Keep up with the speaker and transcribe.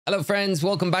Hello friends,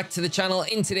 welcome back to the channel.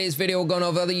 In today's video, we're going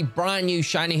over the brand new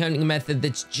shiny hunting method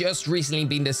that's just recently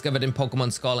been discovered in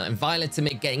Pokemon Scarlet and Violet to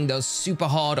make getting those super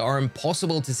hard or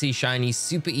impossible to see shinies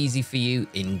super easy for you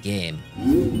in game.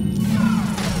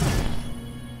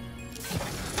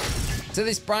 So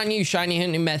this brand new shiny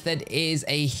hunting method is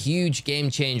a huge game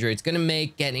changer. It's going to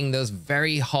make getting those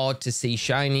very hard to see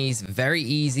shinies very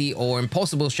easy, or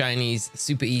impossible shinies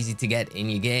super easy to get in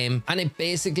your game. And it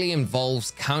basically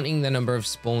involves counting the number of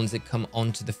spawns that come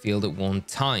onto the field at one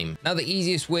time. Now the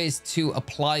easiest ways to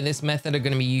apply this method are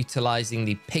going to be utilizing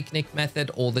the picnic method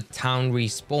or the town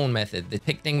respawn method. The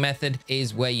picnic method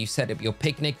is where you set up your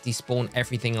picnic, despawn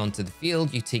everything onto the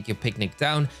field, you take your picnic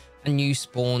down, and new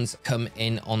spawns come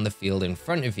in on the field in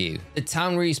front of you. The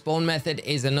town respawn method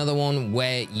is another one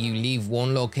where you leave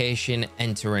one location,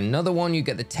 enter another one, you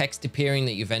get the text appearing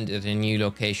that you've entered a new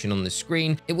location on the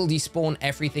screen. It will despawn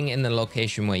everything in the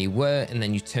location where you were, and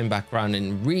then you turn back around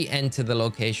and re-enter the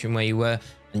location where you were,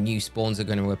 and new spawns are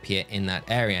going to appear in that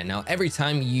area. Now, every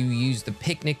time you use the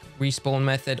picnic respawn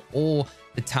method or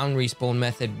the town respawn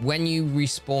method, when you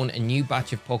respawn a new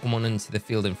batch of Pokemon into the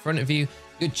field in front of you,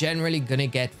 you're generally going to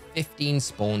get 15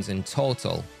 spawns in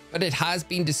total. But it has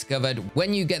been discovered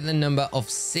when you get the number of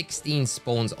 16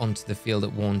 spawns onto the field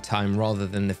at one time rather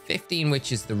than the 15,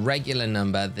 which is the regular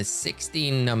number, the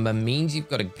 16 number means you've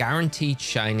got a guaranteed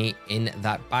shiny in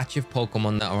that batch of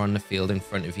Pokemon that are on the field in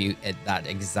front of you at that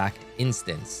exact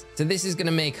instance. So this is going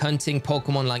to make hunting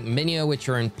Pokemon like Minior, which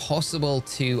are impossible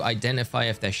to identify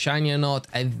if they're shiny or not,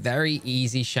 a very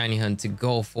easy shiny hunt to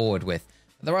go forward with.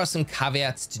 There are some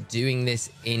caveats to doing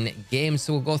this in game,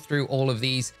 so we'll go through all of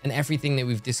these and everything that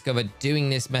we've discovered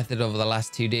doing this method over the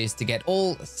last 2 days to get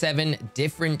all 7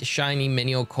 different shiny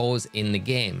Minior cores in the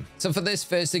game. So for this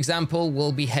first example,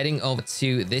 we'll be heading over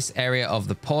to this area of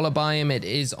the polar biome. It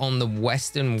is on the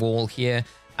western wall here,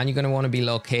 and you're going to want to be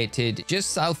located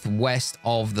just southwest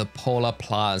of the Polar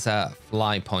Plaza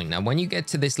fly point. Now, when you get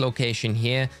to this location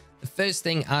here, the first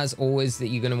thing, as always, that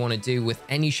you're going to want to do with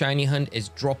any shiny hunt is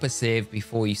drop a save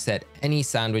before you set any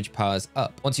sandwich powers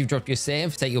up. Once you've dropped your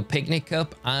save, set your picnic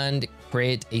up and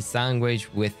create a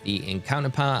sandwich with the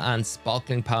encounter power and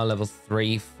sparkling power level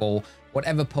 3 for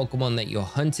whatever Pokemon that you're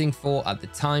hunting for at the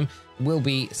time. Will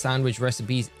be sandwich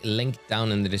recipes linked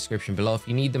down in the description below if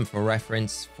you need them for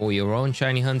reference for your own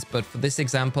shiny hunts. But for this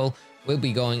example, we'll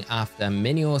be going after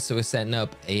Minior, so we're setting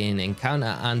up an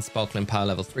encounter and sparkling power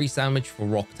level 3 sandwich for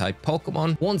rock type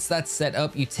Pokemon. Once that's set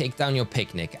up, you take down your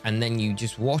picnic and then you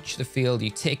just watch the field.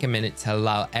 You take a minute to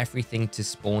allow everything to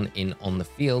spawn in on the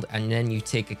field, and then you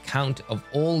take a count of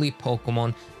all the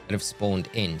Pokemon that have spawned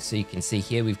in. So you can see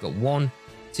here we've got 1,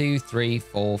 2, 3,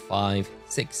 4, 5,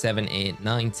 6, 7, 8,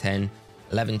 9, 10,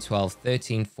 11, 12,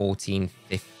 13, 14,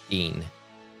 15.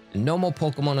 No more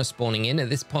Pokemon are spawning in at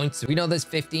this point, so we know there's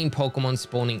 15 Pokemon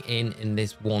spawning in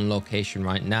this one location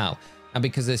right now. And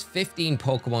because there's 15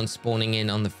 Pokemon spawning in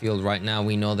on the field right now,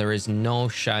 we know there is no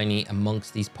shiny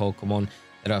amongst these Pokemon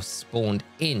that are spawned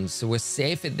in. So we're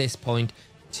safe at this point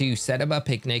to set up our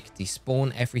picnic,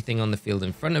 despawn everything on the field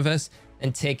in front of us,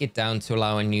 and take it down to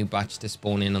allow a new batch to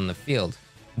spawn in on the field.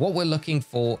 What we're looking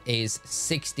for is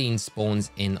 16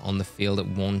 spawns in on the field at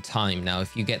one time. Now,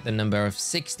 if you get the number of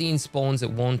 16 spawns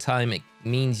at one time, it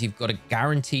means you've got a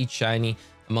guaranteed shiny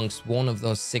amongst one of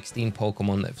those 16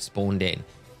 Pokemon that have spawned in.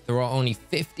 There are only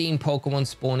 15 Pokemon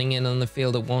spawning in on the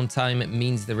field at one time. It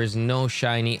means there is no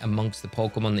shiny amongst the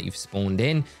Pokemon that you've spawned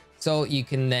in. So you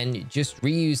can then just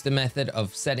reuse the method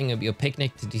of setting up your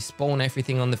picnic to despawn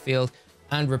everything on the field,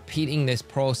 and repeating this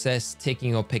process, taking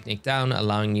your picnic down,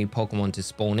 allowing new Pokemon to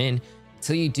spawn in,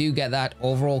 till you do get that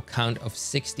overall count of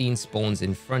 16 spawns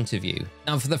in front of you.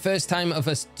 Now, for the first time of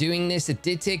us doing this, it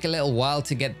did take a little while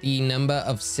to get the number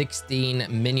of 16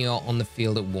 Minior on the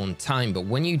field at one time. But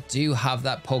when you do have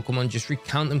that Pokemon, just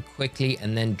recount them quickly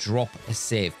and then drop a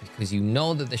save, because you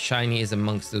know that the shiny is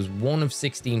amongst those 1 of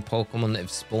 16 Pokemon that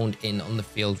have spawned in on the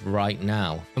field right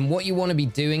now. And what you want to be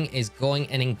doing is going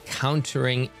and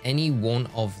encountering any one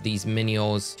of these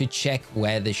Miniors to check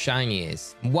where the shiny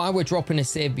is. Why we're dropping a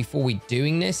save before we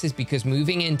doing this is because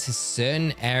moving into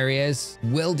certain areas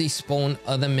will despawn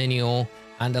other Minior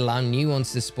and allow new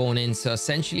ones to spawn in. So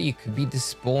essentially you could be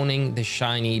despawning the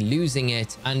shiny, losing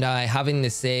it, and having the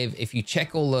save. If you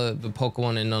check all the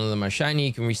Pokemon and none of them are shiny,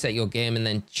 you can reset your game and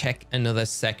then check another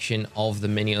section of the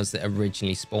Miniors that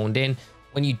originally spawned in.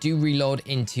 When you do reload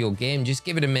into your game, just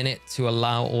give it a minute to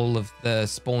allow all of the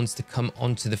spawns to come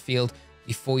onto the field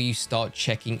before you start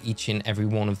checking each and every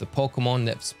one of the Pokemon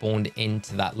that have spawned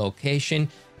into that location.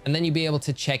 And then you'll be able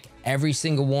to check every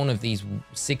single one of these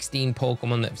 16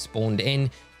 Pokemon that have spawned in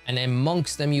and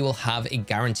amongst them you will have a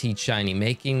guaranteed shiny,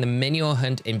 making the Minior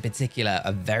hunt in particular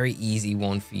a very easy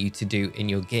one for you to do in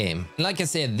your game. And like I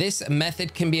said, this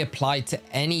method can be applied to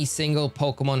any single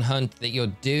Pokemon hunt that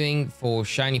you're doing for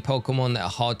shiny Pokemon that are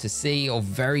hard to see or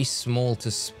very small to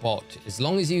spot. As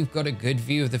long as you've got a good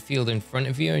view of the field in front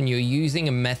of you and you're using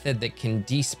a method that can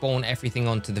despawn everything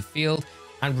onto the field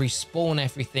and respawn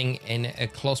everything in a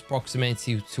close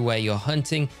proximity to where you're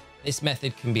hunting, this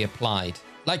method can be applied.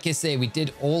 Like I say, we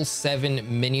did all 7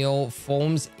 Minior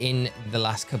forms in the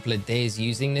last couple of days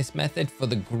using this method. For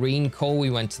the green core, we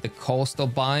went to the coastal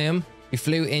biome. We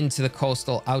flew into the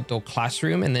coastal outdoor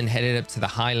classroom and then headed up to the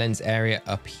highlands area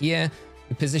up here.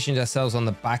 We positioned ourselves on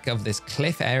the back of this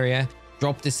cliff area,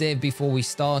 dropped a save before we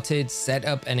started, set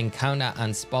up an encounter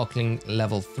and sparkling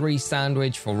level 3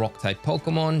 sandwich for rock type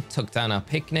Pokemon, took down our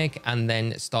picnic, and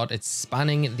then started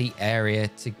spanning the area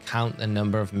to count the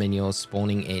number of Miniors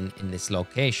spawning in this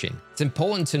location. It's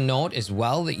important to note as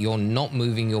well that you're not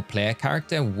moving your player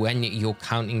character when you're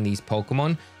counting these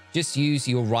Pokemon. Just use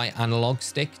your right analog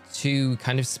stick to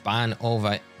kind of span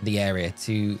over the area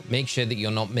to make sure that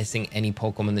you're not missing any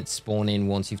Pokemon that spawn in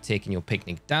once you've taken your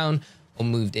picnic down or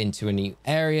moved into a new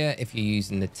area if you're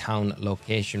using the town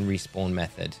location respawn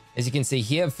method. As you can see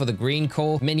here, for the green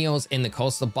core Miniors in the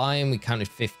coastal biome, we counted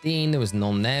 15. There was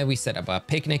none there. We set up our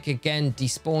picnic again,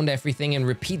 despawned everything, and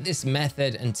repeat this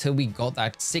method until we got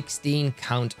that 16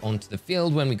 count onto the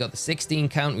field. When we got the 16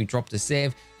 count, we dropped a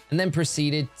save and then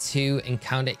proceeded to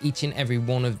encounter each and every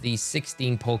one of these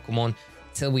 16 Pokemon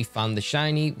till we found the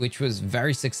shiny, which was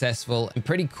very successful and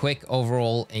pretty quick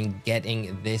overall in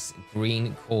getting this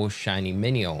green core shiny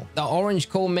Minior. The orange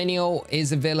core Minior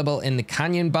is available in the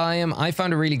canyon biome. I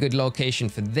found a really good location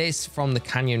for this from the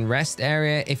canyon rest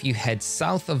area. If you head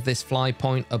south of this fly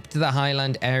point up to the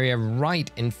highland area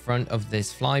right in front of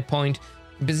this fly point,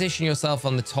 position yourself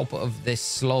on the top of this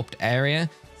sloped area,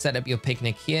 set up your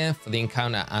picnic here for the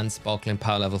encounter and sparkling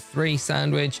power level 3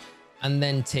 sandwich, and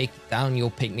then take down your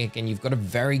picnic, and you've got a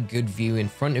very good view in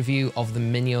front of you of the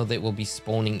Minior that will be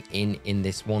spawning in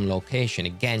this one location.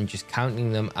 Again, just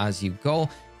counting them as you go.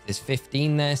 There's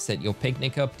 15 there. Set your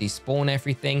picnic up, despawn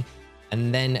everything,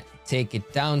 and then take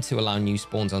it down to allow new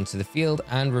spawns onto the field,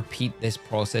 and repeat this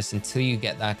process until you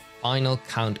get that final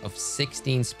count of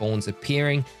 16 spawns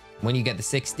appearing. When you get the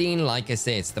 16, like I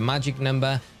say, it's the magic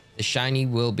number. The shiny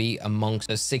will be amongst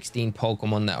the 16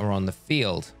 Pokemon that are on the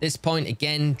field. At this point,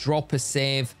 again, drop a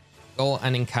save, go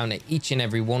and encounter each and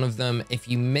every one of them. If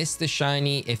you miss the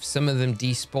shiny, if some of them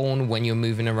despawn when you're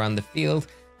moving around the field,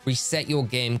 reset your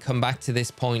game, come back to this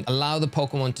point, allow the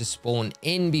Pokemon to spawn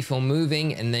in before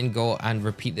moving, and then go and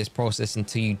repeat this process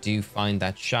until you do find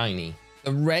that shiny.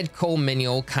 The red core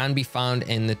Minior can be found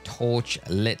in the torch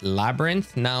lit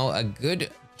labyrinth. Now, a good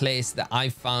place that I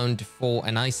found for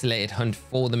an isolated hunt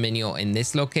for the Minior in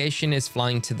this location is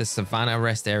flying to the Savannah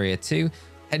rest area 2,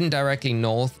 heading directly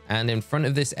north, and in front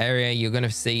of this area you're going to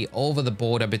see over the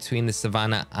border between the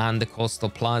Savannah and the coastal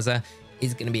plaza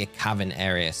is going to be a cavern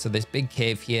area. So this big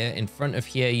cave here in front of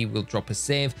here, you will drop a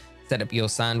save, set up your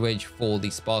sandwich for the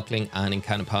sparkling and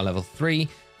encounter power level 3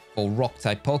 for rock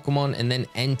type Pokemon, and then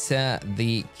enter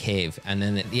the cave. And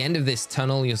then at the end of this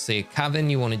tunnel you'll see a cavern.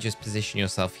 You want to just position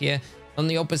yourself here. On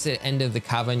the opposite end of the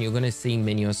cavern, you're going to see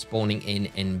Miniors spawning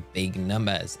in big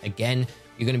numbers. Again,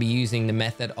 you're going to be using the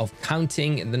method of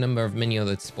counting the number of Minior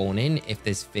that spawn in. If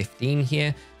there's 15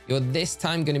 here, you're this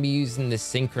time going to be using the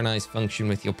synchronize function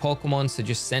with your Pokemon. So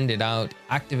just send it out,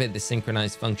 activate the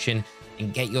synchronize function,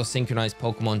 and get your synchronized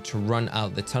Pokemon to run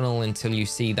out the tunnel until you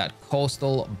see that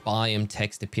coastal biome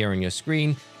text appear on your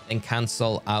screen. Then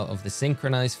cancel out of the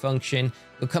synchronize function.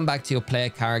 You'll come back to your player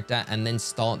character and then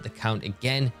start the count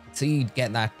again until you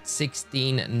get that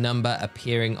 16 number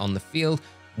appearing on the field.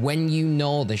 When you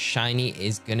know the shiny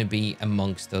is going to be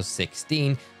amongst those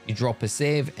 16, you drop a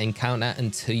save encounter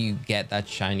until you get that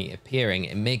shiny appearing.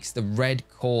 It makes the red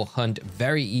core hunt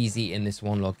very easy in this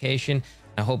one location.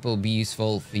 I hope it will be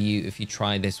useful for you if you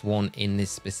try this one in this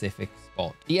specific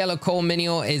spot. The yellow core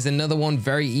Minior is another one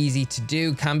very easy to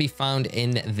do, can be found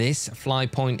in this fly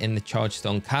point in the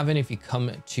Chargestone Cavern. If you come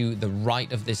to the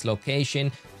right of this location,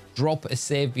 drop a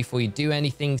save before you do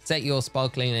anything, set your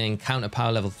sparkling and encounter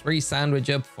power level 3 sandwich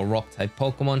up for rock type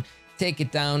Pokemon, take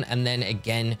it down, and then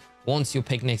again, once your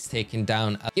picnic's taken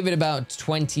down, give it about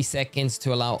 20 seconds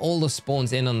to allow all the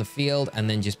spawns in on the field, and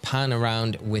then just pan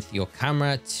around with your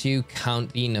camera to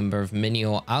count the number of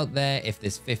Minior out there. If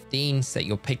there's 15, set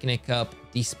your picnic up,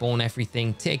 despawn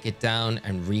everything, take it down,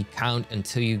 and recount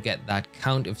until you get that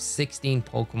count of 16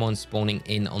 Pokemon spawning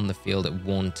in on the field at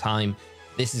one time.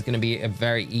 This is going to be a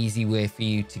very easy way for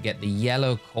you to get the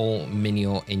yellow core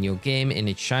Minior in your game in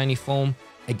its shiny form.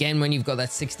 Again, when you've got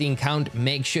that 16 count,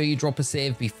 make sure you drop a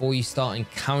save before you start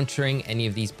encountering any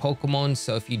of these Pokemon.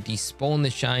 So if you despawn the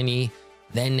shiny,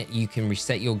 then you can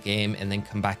reset your game and then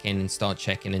come back in and start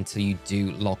checking until you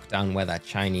do lock down where that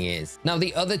shiny is. Now,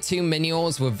 the other two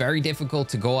Miniors were very difficult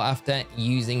to go after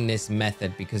using this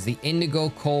method because the Indigo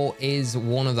Core is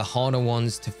one of the harder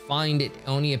ones to find. It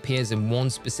only appears in one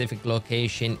specific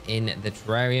location in the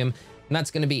terrarium. And that's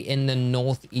going to be in the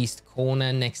northeast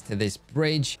corner next to this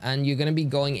bridge. And you're going to be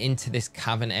going into this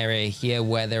cavern area here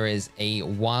where there is a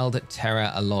wild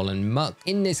Terra Alolan Muck.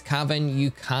 In this cavern, you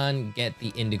can get the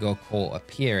Indigo Core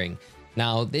appearing.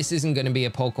 Now, this isn't going to be a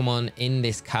Pokemon in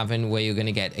this cavern where you're going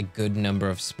to get a good number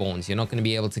of spawns. You're not going to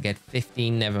be able to get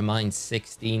 15, never mind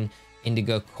 16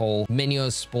 Indigo Core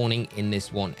Miniors spawning in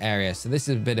this one area. So this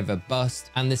is a bit of a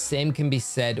bust. And the same can be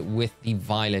said with the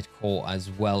Violet Core as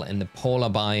well in the Polar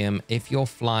Biome. If you're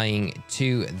flying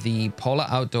to the Polar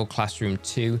Outdoor Classroom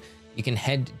 2, you can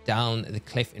head down the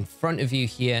cliff in front of you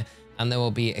here, and there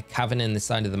will be a cavern in the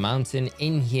side of the mountain.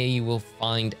 In here, you will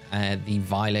find the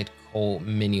Violet Core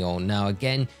Minior. Now,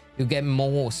 again, you'll get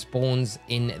more spawns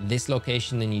in this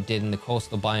location than you did in the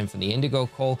Coastal Biome for the Indigo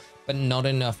Core, but not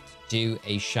enough to do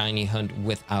a shiny hunt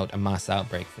without a mass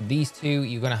outbreak. For these two,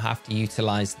 you're going to have to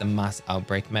utilize the mass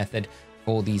outbreak method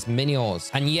for these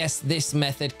Miniors. And yes, this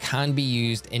method can be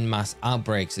used in mass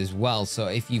outbreaks as well. So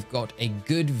if you've got a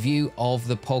good view of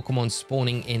the Pokemon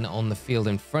spawning in on the field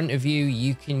in front of you,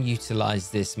 you can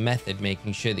utilize this method,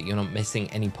 making sure that you're not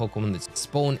missing any Pokemon that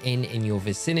spawn in your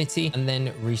vicinity, and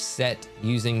then reset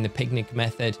using the picnic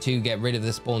method to get rid of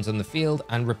the spawns on the field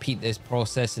and repeat this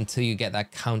process until you get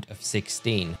that count of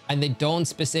 16. And they don't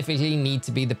specifically need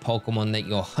to be the Pokemon that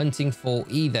you're hunting for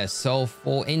either. So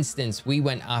for instance, we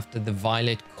went after the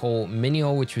Violet Core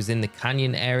Minior, which was in the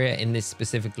canyon area in this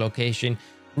specific location.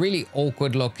 Really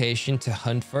awkward location to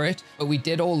hunt for it, but we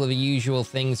did all of the usual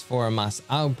things for a mass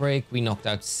outbreak. We knocked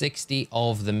out 60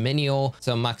 of the Minior,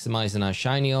 so maximizing our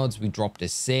shiny odds. We dropped a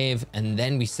save, and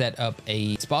then we set up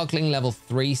a sparkling level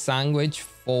 3 sandwich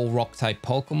for rock type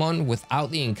Pokemon without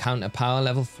the encounter power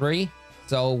level 3.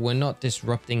 So we're not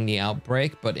disrupting the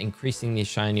outbreak, but increasing the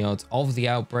shiny odds of the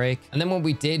outbreak. And then what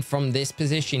we did from this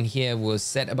position here was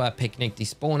set up our picnic,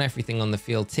 despawn everything on the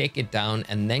field, take it down,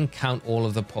 and then count all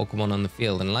of the Pokemon on the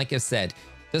field. And like I said,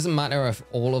 doesn't matter if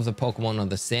all of the Pokemon are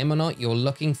the same or not. You're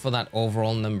looking for that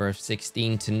overall number of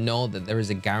 16 to know that there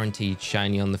is a guaranteed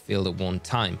shiny on the field at one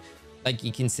time. Like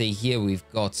you can see here, we've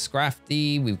got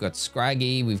Scrafty, we've got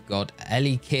Scraggy, we've got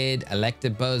Elekid,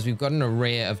 Electabuzz. We've got an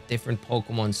array of different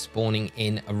Pokemon spawning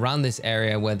in around this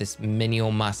area where this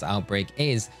Minior mass outbreak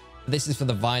is. This is for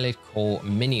the Violet Core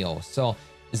Minior. So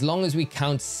as long as we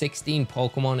count 16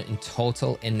 Pokemon in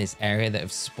total in this area that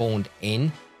have spawned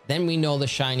in, then we know the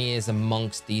shiny is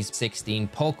amongst these 16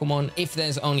 Pokemon. If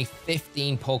there's only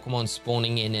 15 Pokemon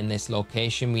spawning in this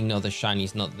location, we know the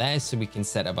shiny's not there, so we can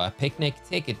set up our picnic,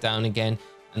 take it down again,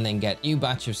 and then get a new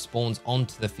batch of spawns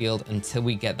onto the field until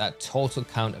we get that total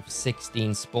count of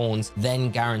 16 spawns,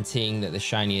 then guaranteeing that the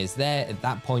shiny is there. At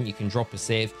that point, you can drop a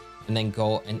save and then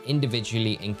go and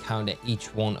individually encounter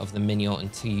each one of the Minior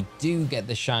until you do get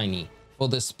the shiny for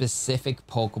the specific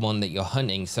Pokemon that you're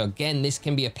hunting. So again, this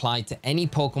can be applied to any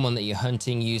Pokemon that you're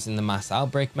hunting using the mass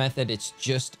outbreak method. It's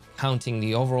just counting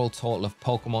the overall total of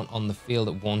Pokemon on the field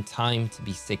at one time to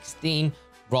be 16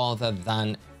 rather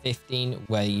than 15,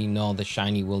 where you know the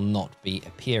shiny will not be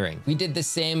appearing. We did the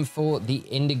same for the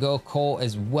Indigo Core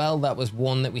as well. That was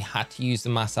one that we had to use the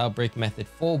mass outbreak method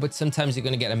for, but sometimes you're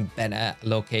going to get a better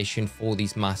location for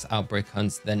these mass outbreak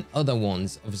hunts than other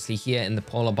ones. Obviously here in the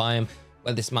Polar Biome,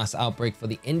 where this mass outbreak for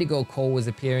the Indigo Core was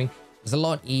appearing, it was a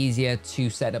lot easier to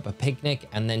set up a picnic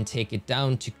and then take it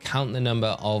down to count the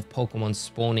number of Pokemon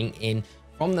spawning in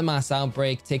from the mass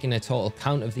outbreak, taking a total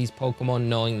count of these Pokemon,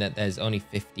 knowing that there's only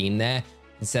 15 there.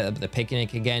 And set up the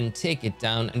picnic again, take it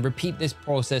down, and repeat this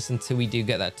process until we do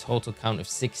get that total count of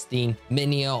 16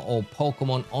 Minior or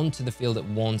Pokemon onto the field at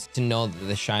once to know that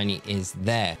the shiny is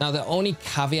there. Now, the only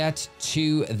caveat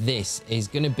to this is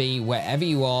going to be wherever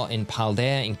you are in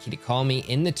Paldea, in Kitakami,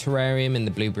 in the Terrarium, in the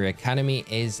Blueberry Academy,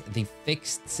 is the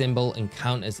fixed symbol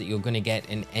encounters that you're going to get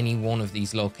in any one of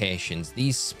these locations.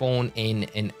 These spawn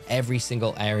in every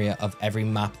single area of every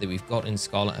map that we've got in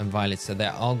Scarlet and Violet. So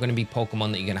there are going to be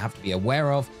Pokemon that you're going to have to be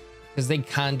aware of, because they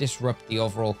can disrupt the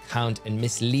overall count and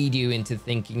mislead you into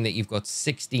thinking that you've got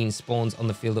 16 spawns on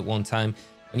the field at one time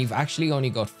when you've actually only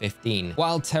got 15.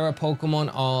 Wild Terra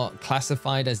Pokemon are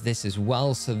classified as this as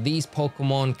well, so these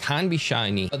Pokemon can be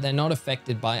shiny, but they're not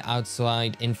affected by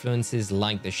outside influences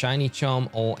like the Shiny Charm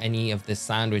or any of the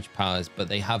Sandwich powers, but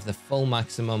they have the full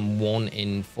maximum 1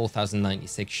 in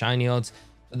 4096 shiny odds,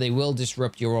 but they will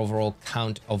disrupt your overall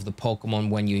count of the Pokemon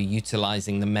when you're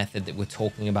utilizing the method that we're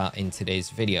talking about in today's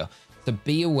video. So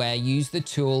be aware, use the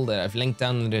tool that I've linked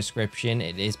down in the description.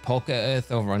 It is Poke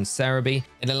Earth over on Cerebi.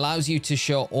 It allows you to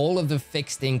show all of the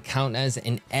fixed encounters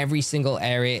in every single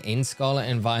area in Scarlet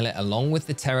and Violet, along with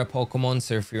the Terra Pokemon.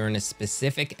 So if you're in a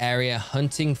specific area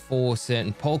hunting for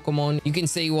certain Pokemon, you can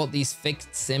see what these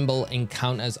fixed symbol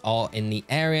encounters are in the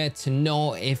area to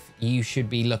know if you should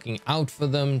be looking out for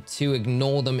them, to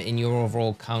ignore them in your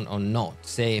overall count or not.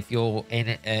 Say if you're in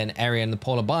an area in the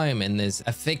polar biome and there's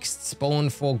a fixed spawn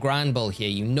for Grand here,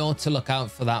 you know to look out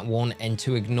for that one and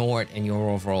to ignore it in your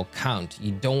overall count.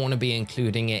 You don't want to be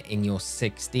including it in your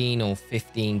 16 or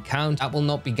 15 count. That will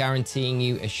not be guaranteeing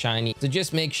you a shiny. So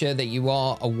just make sure that you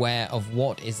are aware of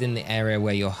what is in the area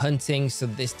where you're hunting, so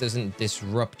this doesn't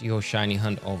disrupt your shiny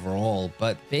hunt overall.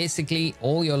 But basically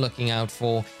all you're looking out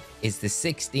for is the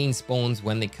 16 spawns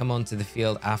when they come onto the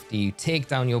field after you take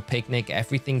down your picnic,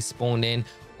 everything's spawned in,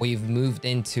 or you've moved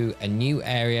into a new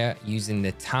area using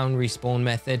the town respawn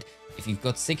method. If you've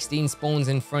got 16 spawns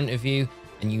in front of you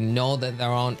and you know that there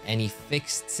aren't any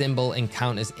fixed symbol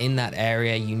encounters in that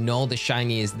area, you know the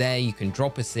shiny is there, you can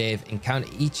drop a save, encounter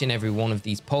each and every one of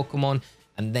these Pokemon,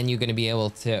 and then you're going to be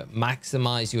able to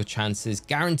maximize your chances,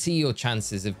 guarantee your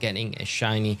chances of getting a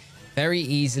shiny very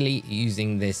easily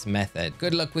using this method.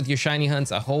 Good luck with your shiny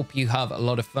hunts. I hope you have a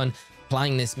lot of fun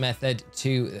applying this method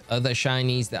to other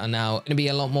shinies that are now going to be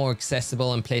a lot more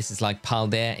accessible in places like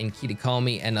Paldea and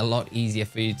Kitakami, and a lot easier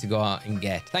for you to go out and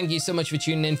get. Thank you so much for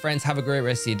tuning in, friends. Have a great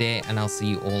rest of your day, and I'll see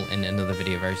you all in another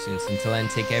video very soon. So until then,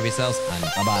 take care of yourselves, and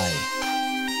bye-bye.